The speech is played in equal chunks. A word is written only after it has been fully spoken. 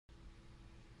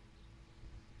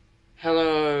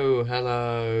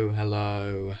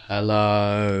hello.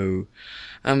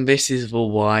 And this is the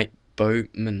White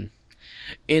Boatman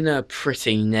in a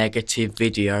pretty negative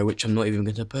video, which I'm not even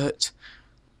going to put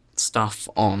stuff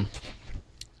on.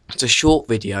 It's a short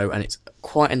video and it's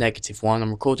quite a negative one.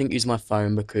 I'm recording it using my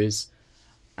phone because,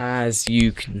 as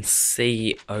you can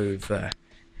see over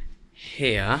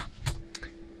here,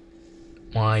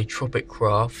 my Tropic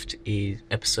Craft is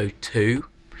episode 2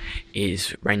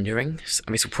 is rendering.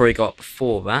 And this will probably go up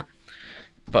before that,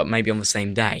 but maybe on the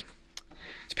same day,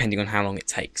 depending on how long it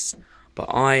takes.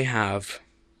 But I have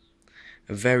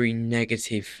a very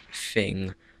negative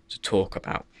thing to talk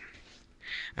about,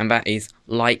 and that is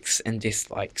likes and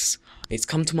dislikes. It's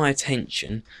come to my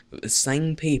attention that the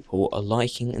same people are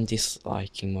liking and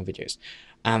disliking my videos,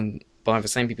 and by the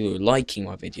same people who are liking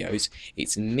my videos,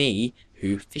 it's me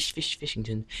who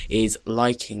Fishington is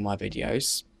liking my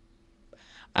videos,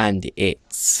 and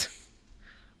it's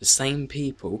the same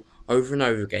people over and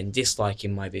over again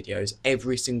disliking my videos,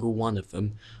 every single one of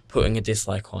them putting a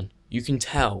dislike on. You can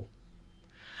tell,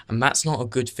 and that's not a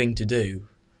good thing to do.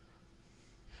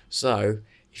 So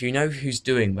if you know who's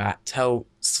doing that,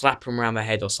 slap them around the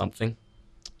head or something.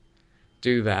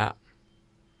 Do that.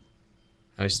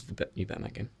 Oh, this is the new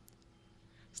Batman game.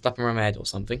 Slap them around the head or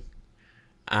something.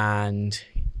 And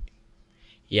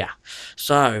yeah,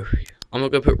 so I'm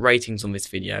not going to put ratings on this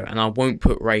video, and I won't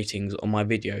put ratings on my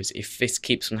videos if this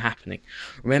keeps on happening.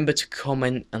 Remember to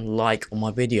comment and like on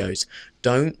my videos.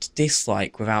 Don't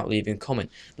dislike without leaving a comment.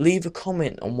 Leave a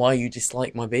comment on why you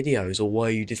dislike my videos or why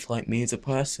you dislike me as a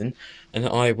person, and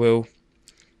I will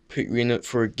put you in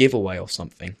for a giveaway or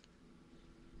something.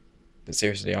 But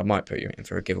seriously, I might put you in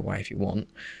for a giveaway if you want,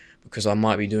 because I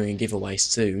might be doing a giveaway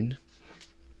soon.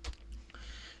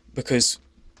 Because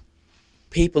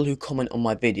people who comment on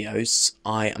my videos,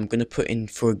 I am going to put in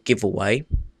for a giveaway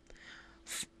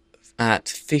at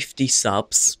 50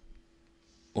 subs,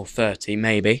 or 30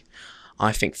 maybe.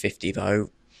 I think 50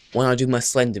 though. When I do my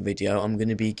Slender video, I'm going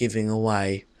to be giving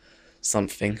away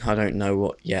something. I don't know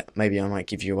what yet. Maybe I might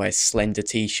give you away a Slender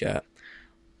t-shirt,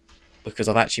 because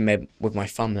I've actually made with my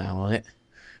thumbnail on it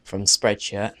from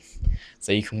Spreadshirt,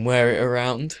 so you can wear it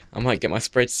around. I might get my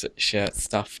Spreadshirt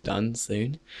stuff done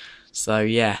soon. So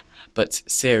yeah, but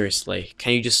seriously,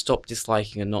 can you just stop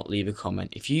disliking and not leave a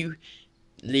comment? If you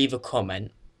leave a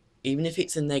comment, even if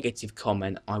it's a negative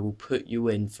comment, I will put you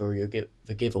in for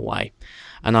the giveaway.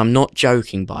 And I'm not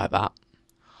joking by that.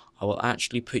 I will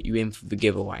actually put you in for the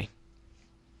giveaway.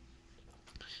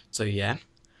 So yeah.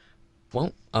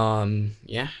 Well, well,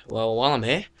 while I'm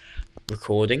here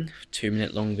recording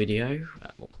 2-minute long video,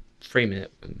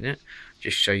 3-minute,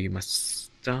 just show you my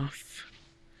stuff.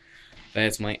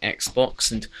 There's my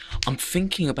Xbox, and I'm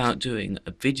thinking about doing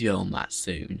a video on that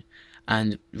soon,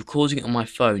 and recording it on my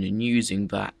phone and using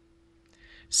that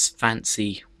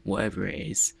fancy whatever it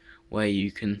is, where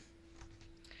YouTube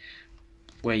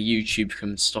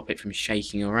can stop it from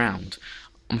shaking around.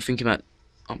 I'm thinking about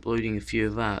uploading a few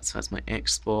of that. So that's my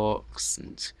Xbox,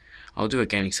 and I'll do a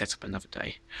gaming setup another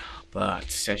day.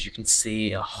 But as you can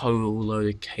see, a whole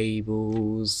load of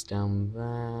cables down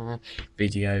there,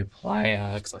 video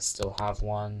player, because I still have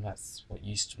one. That's what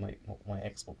what my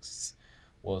Xbox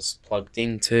was plugged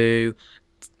into.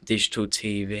 Digital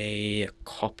TV, a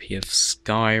copy of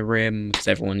Skyrim, because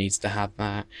everyone needs to have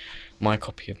that. My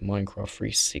copy of Minecraft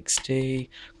 360,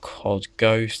 COD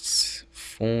Ghosts,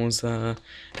 Forza,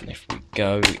 and if we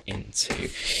go into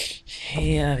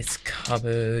here, this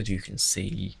cupboard, you can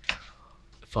see,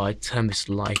 if I turn this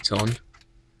light on,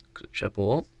 which I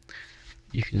bought,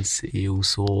 you can see all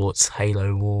sorts: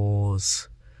 Halo Wars,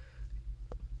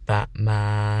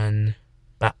 Batman,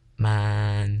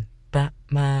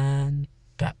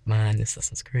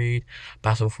 Assassin's Creed,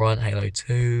 Battlefront, Halo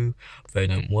 2, They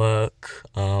Don't Work,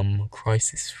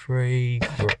 Crisis 3,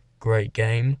 great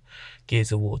game,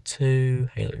 Gears of War 2,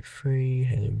 Halo 3,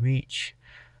 Halo Reach,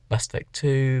 Mass Effect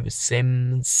 2, The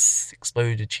Sims,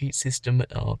 Exploded Cheat System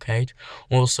at Arcade,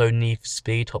 also Need for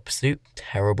Speed Hot Pursuit,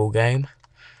 terrible game,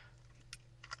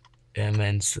 and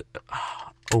then,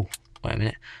 oh, wait a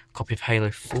minute, copy of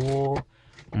Halo 4,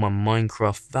 my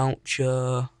Minecraft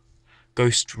voucher,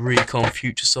 Ghost Recon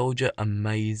Future Soldier,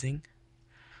 amazing.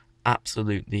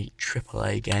 Absolutely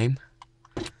AAA game.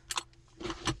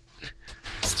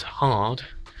 It's hard.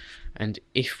 And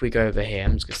if we go over here,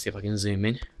 I'm just going to see if I can zoom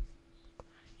in.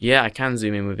 Yeah, I can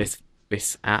zoom in with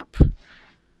this app.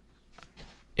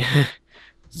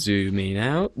 Zoom in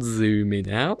out. This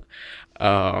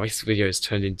video has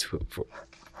turned into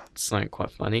something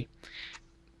quite funny.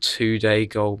 2-day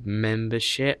gold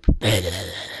membership.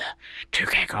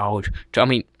 2k gold. I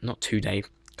mean, not 2-day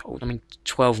gold. I mean,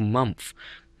 12-month.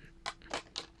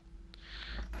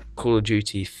 Call of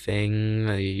Duty thing.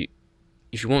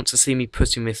 If you want to see me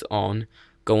putting this on,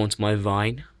 go onto my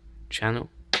Vine channel.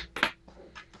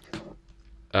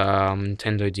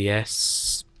 Nintendo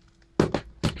DS.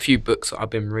 A few books that I've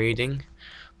been reading.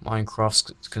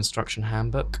 Minecraft's Construction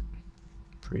Handbook.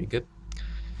 Pretty good.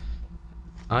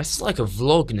 This is like a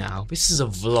vlog now. This is a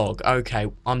vlog. Okay,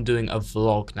 I'm doing a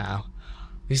vlog now.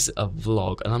 This is a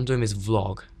vlog, and I'm doing this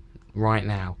vlog right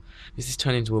now. This is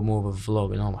turning into more of a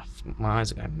vlog, and oh, my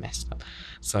eyes are going messed up.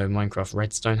 So, Minecraft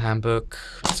Redstone Handbook.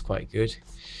 That's quite good.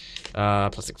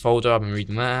 Plastic Folder. I've been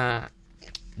reading that.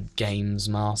 Games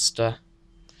Master.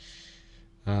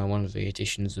 One of the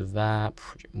editions of that.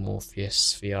 Project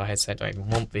Morpheus VR headset. I don't even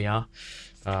want VR.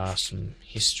 Some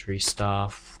history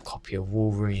stuff. Copy of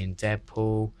Wolverine and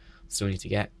Deadpool. Still need to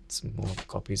get some more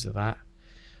copies of that.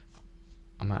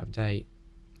 I'm out of date.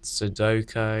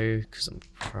 Sudoku, because I'm a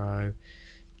pro.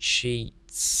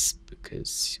 Cheats,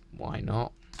 because why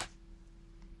not?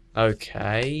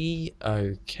 Okay.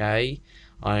 I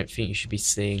don't think you should be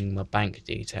seeing my bank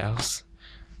details.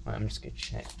 Right, I'm just gonna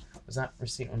check. Was that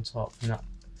receipt on top? No.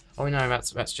 Oh no,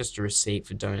 that's just a receipt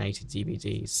for donated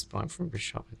DVDs buying from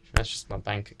British Shop. That's just my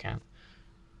bank account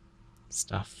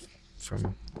stuff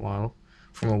from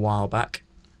a while back.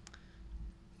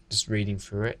 Just reading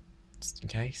through it, just in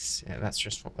case. Yeah, that's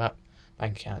just from that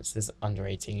bank account. It says under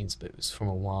 18s, but it was from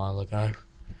a while ago,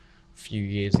 a few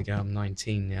years ago. I'm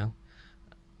 19 now.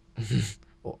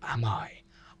 Or am I?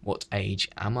 What age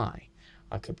am I?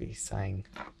 I could be saying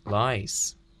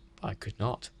lies, but I could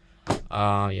not.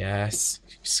 Yes,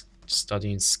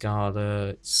 studying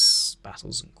Scarlet's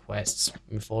battles and quests,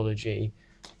 mythology.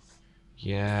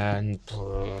 Yeah, and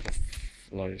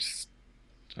loads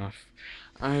of stuff.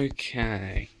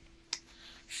 Okay.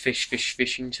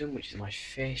 Fishington, which is my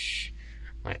fish.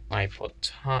 My iPod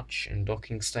Touch and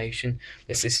docking station.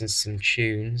 Let's listen to some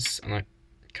tunes, and I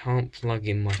can't plug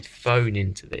in my phone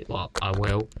into it. Well, I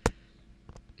will.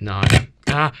 No.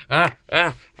 Oh,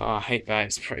 I hate that.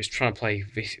 It's trying to play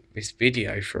this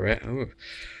video for it. Oh,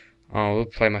 I'll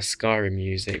play my Skyrim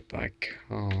music, but I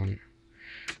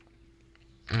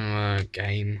can't.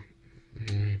 Game.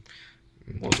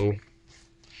 Model.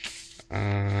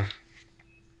 Yeah.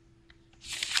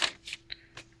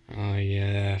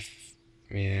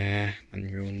 And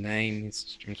your name is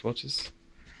James Waters.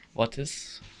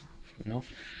 No.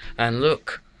 And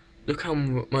look how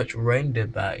much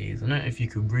rendered that is. I don't know if you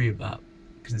could read that,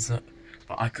 because it's not.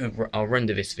 But I'll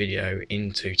render this video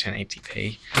into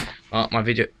 1080p.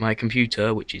 My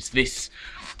computer, which is this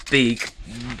big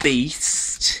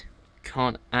beast,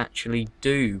 can't actually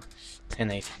do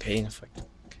 1080p. And if I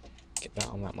get that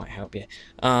on, that might help. Yeah.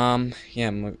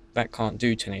 That can't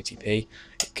do 1080p.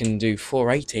 It can do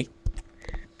 480,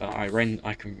 but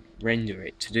I can render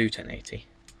it to do 1080.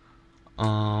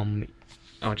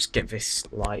 I'll just get this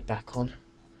light back on.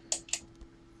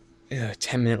 Yeah,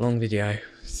 10-minute long video.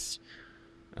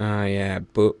 Yeah,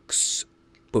 books,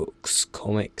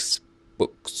 comics,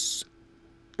 books.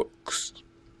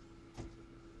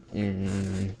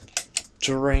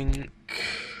 Drink.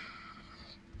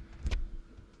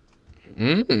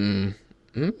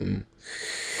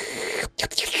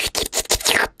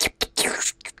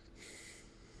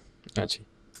 Actually.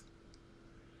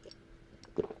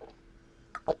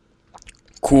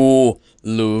 Cool,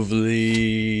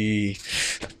 lovely.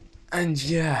 And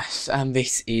yes, and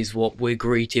this is what we're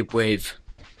greeted with.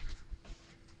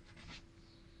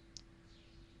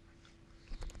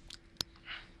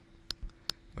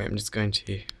 Wait, I'm just going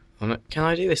to. Can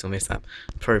I do this on this app?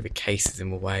 Probably the case is in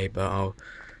the way, but I'll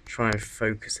try and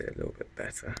focus it a little bit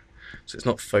better, so it's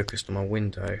not focused on my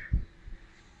window.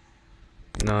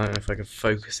 No, I don't know if I can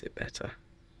focus it better.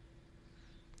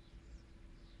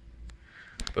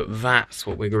 But that's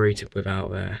what we're greeted with out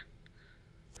there.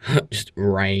 Just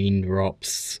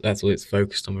raindrops. That's what it's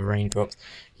focused on, the raindrops.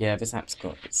 Yeah, this app's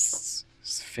got its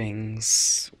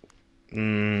things.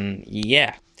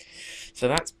 Yeah. So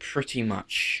that's pretty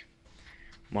much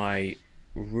my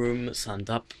room summed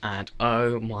up, and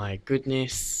oh my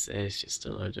goodness, there's just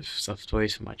a load of stuffed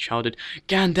toys from my childhood.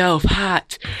 Gandalf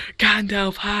hat!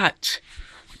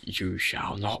 You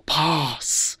shall not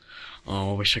pass!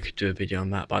 Oh, I wish I could do a video on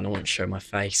that, but I don't want to show my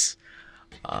face.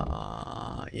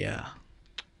 Yeah.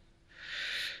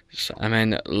 So, and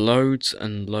then loads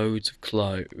and loads of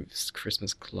clothes,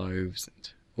 Christmas clothes, and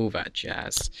all that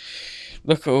jazz.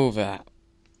 Look at all that.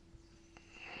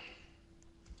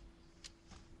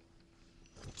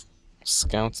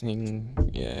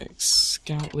 Scouting, yeah,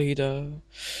 scout leader.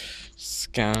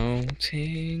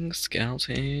 Scouting.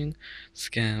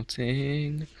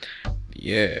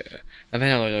 Yeah. And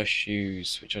then I like those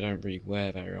shoes, which I don't really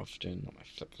wear very often, not my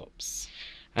flip-flops.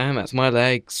 And that's my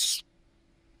legs.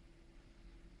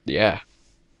 Yeah.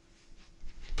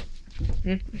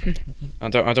 I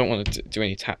don't want to do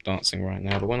any tap dancing right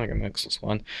now, but when I get my Xbox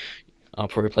One, I'll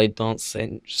probably play Dance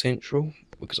Central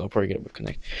because I'll probably get it with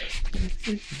Connect.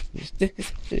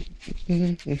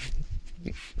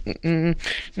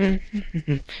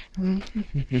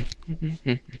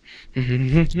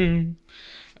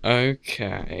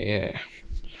 Okay, yeah.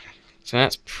 So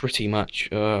that's pretty much,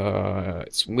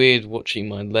 it's weird watching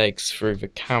my legs through the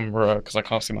camera because I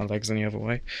can't see my legs any other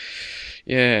way.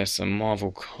 Yeah, some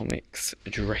Marvel Comics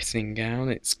dressing gown.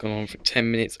 It's gone on for 10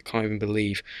 minutes. I can't even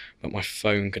believe that my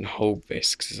phone can hold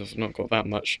this because I've not got that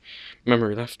much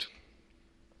memory left.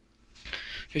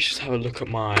 Let's just have a look at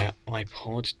my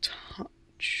iPod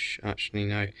Touch. Actually,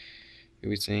 no. It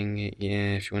was saying,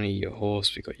 yeah, if you want to eat a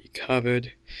horse, we got you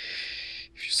covered.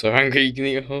 If you're so hungry you can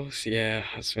eat a horse, yeah,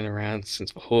 that's been around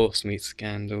since the horse meat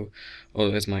scandal. Oh,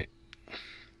 there's my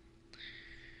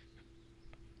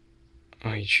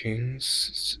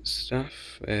iTunes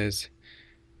stuff. There's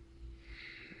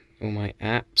all my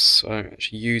apps. I don't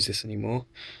actually use this anymore.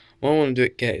 What I want to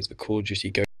get is the Call of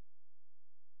Duty Go